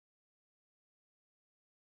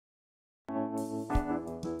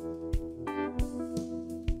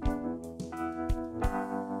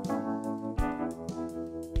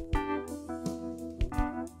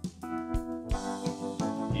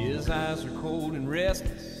his eyes are cold and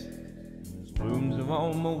restless, his wounds have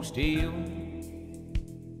almost healed.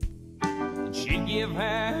 And she'd give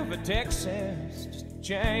half a Texas just to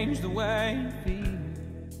change the way he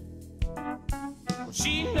feels. Well,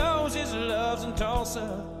 she knows his love's in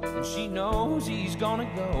Tulsa, and she knows he's gonna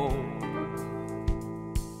go.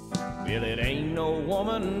 Well, it ain't no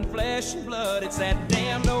woman, flesh and blood, it's that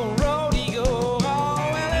damned old rodeo. Oh,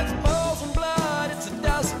 well, it's bulls and blood, it's a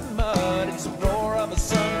dust and mud, it's the roar of a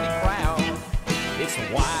Sunday crowd. It's the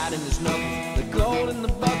white in his knuckles, the gold in the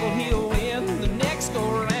buckle, he'll win the next go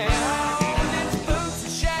round. It's boots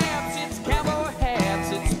and shafts, it's cowboy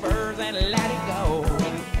hats, it's spurs and let it go.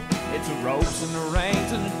 It's the ropes and the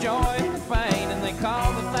reins and the joy and the pain, and they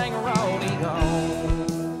call the thing a rodeo.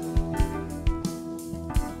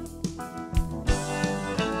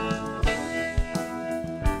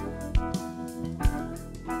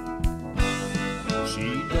 She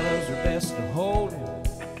does her best to hold him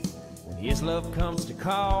when his love comes to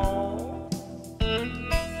call,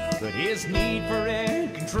 but his need for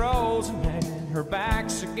it controls him, and her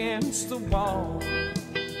back's against the wall.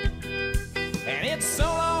 And it's so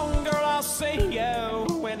long, girl, I'll see you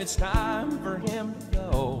when it's time for him to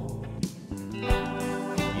go.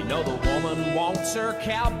 You know the woman wants her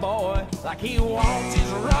cowboy like he wants his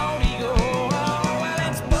rodeo. Oh, well,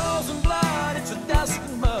 it's bulls and blood, it's a dust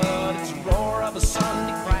and mud, it's the roar of a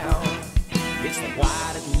Sunday crowd. It's the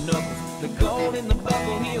white in the knuckles, the gold in the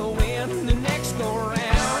buckle, he'll win the next go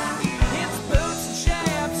round. It's boots and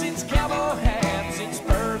shafts, it's cowboy hats, it's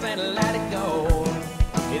spurs and let it go.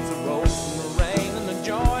 It's the ropes and the rain and the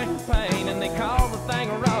joy and pain, and they call the thing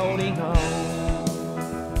a rodeo.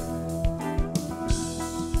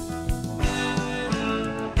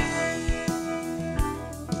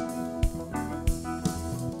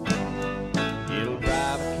 It'll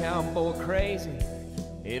drive a cowboy crazy,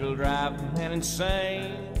 it'll drive a man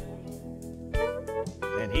insane,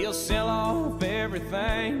 and he'll sell off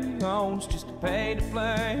everything he owns just to pay to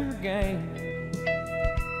play her game.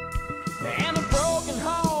 And a broken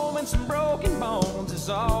home and some broken bones is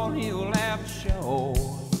all he'll have to show.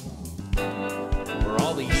 For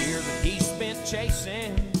all the years that he spent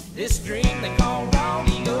chasing this dream they